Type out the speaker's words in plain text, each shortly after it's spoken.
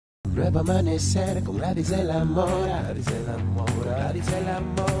Nuevo amanecer con Gladys de la Mora. Gladys de la Mora. Gladys de la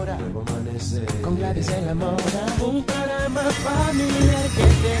Mora. Nuevo amanecer con Gladys de la Mora. Un programa familiar que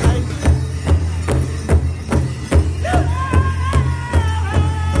te va a encantar.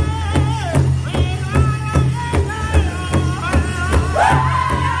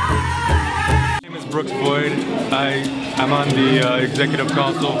 Brooks Boyd. I'm on the Executive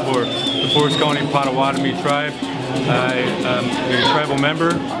Council for the Forest County Potawatomi Tribe. I am a tribal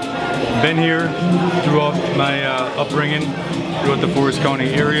member. Been here throughout my upbringing throughout the Forest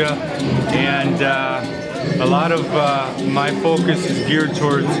County area, and a lot of my focus is geared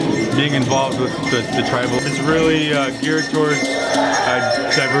towards being involved with the tribal. It's really geared towards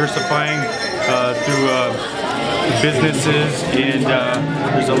diversifying through businesses, and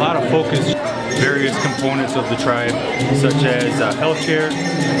there's a lot of focus various components of the tribe, such as healthcare,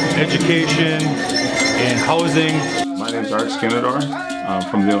 education, and housing. My name is Art Skinador. I'm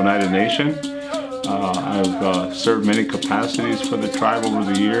from the Oneida Nation. I've served many capacities for the tribe over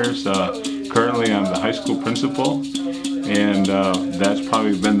the years. Currently I'm the high school principal, and that's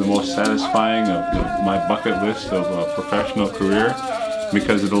probably been the most satisfying of my bucket list of a professional career,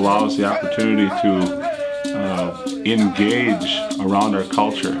 because it allows the opportunity to engage around our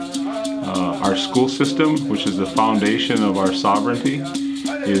culture. Our school system, which is the foundation of our sovereignty,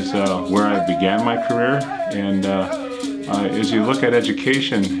 is where I began my career. And as you look at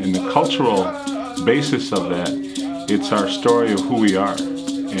education and the cultural basis of that, it's our story of who we are.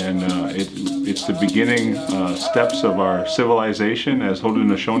 And it's the beginning steps of our civilization as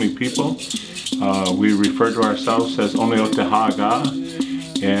Haudenosaunee people. We refer to ourselves as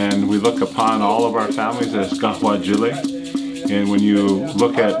Oneotehaga, and we look upon all of our families as Gahwajile. And when you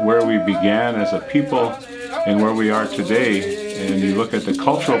look at where we began as a people and where we are today, and you look at the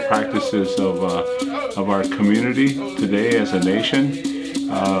cultural practices of our community today as a nation,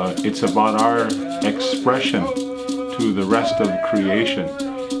 it's about our expression to the rest of creation.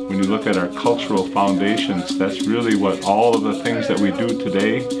 When you look at our cultural foundations, that's really what all of the things that we do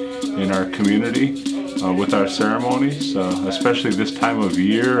today in our community with our ceremonies, especially this time of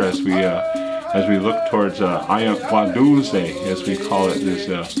year as we look towards Ayahuaduze, as we call it, is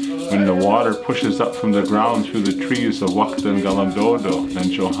when the water pushes up from the ground through the trees of Waktan Galandodo,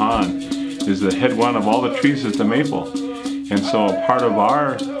 and Johan is the head one of all the trees is the maple. And so a part of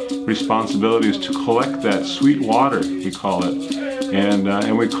our responsibility is to collect that sweet water, we call it,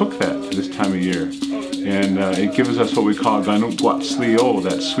 and we cook that this time of year. And it gives us what we call Ganukwatzlio,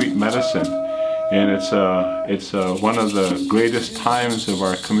 that sweet medicine. And it's one of the greatest times of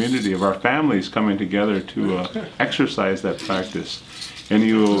our community, of our families coming together to exercise that practice. And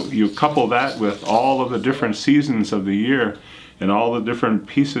you couple that with all of the different seasons of the year and all the different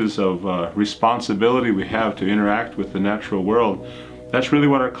pieces of responsibility we have to interact with the natural world. That's really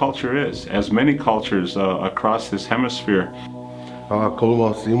what our culture is, as many cultures across this hemisphere.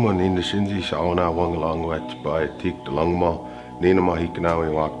 Nina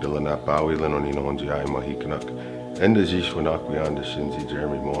mahikanawi wak dilana bawi leno nina onji ai mahikanak. Enda jishwanak beyond the Shinzi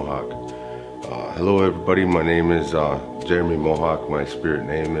Jeremy Mohawk. Hello everybody, my name is Jeremy Mohawk. My spirit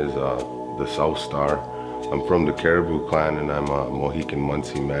name is the South Star. I'm from the Caribou clan, and I'm a Mohican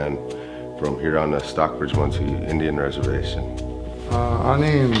Munsee man from here on the Stockbridge Munsee Indian Reservation.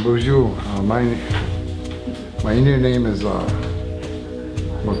 Anin Buju. My Indian name is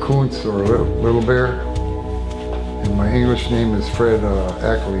Macoons, or Little Bear. And my English name is Fred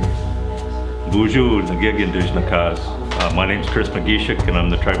Ackley. Bonjour, my name is Chris McGeeshik, and I'm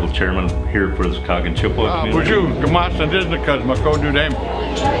the tribal chairman here for the Kagan Chippewa community. Bonjour,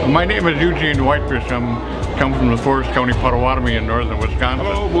 my name is Eugene Whitefish. I come from the Forest County Potawatomi in northern Wisconsin.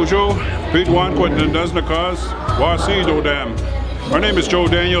 Hello, bonjour. Pete Wanquit Desnakas, Wasi Dodam. My name is Joe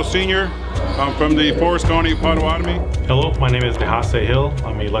Daniel Sr. I'm from the Forest County Potawatomi. Hello, my name is Nehase Hill.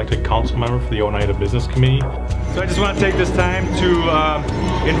 I'm an elected council member for the Oneida Business Committee. So I just want to take this time to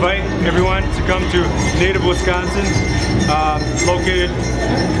invite everyone to come to Native Wisconsin, located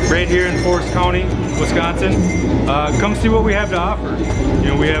right here in Forest County, Wisconsin. Come see what we have to offer.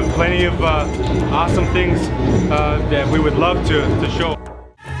 You know, we have plenty of awesome things that we would love to show.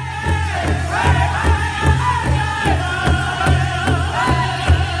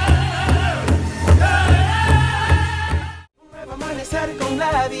 Con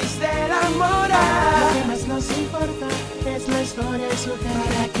Gladys de la Mora. Lo que más nos importa es la historia y su gente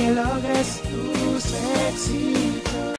para que logres tus éxitos.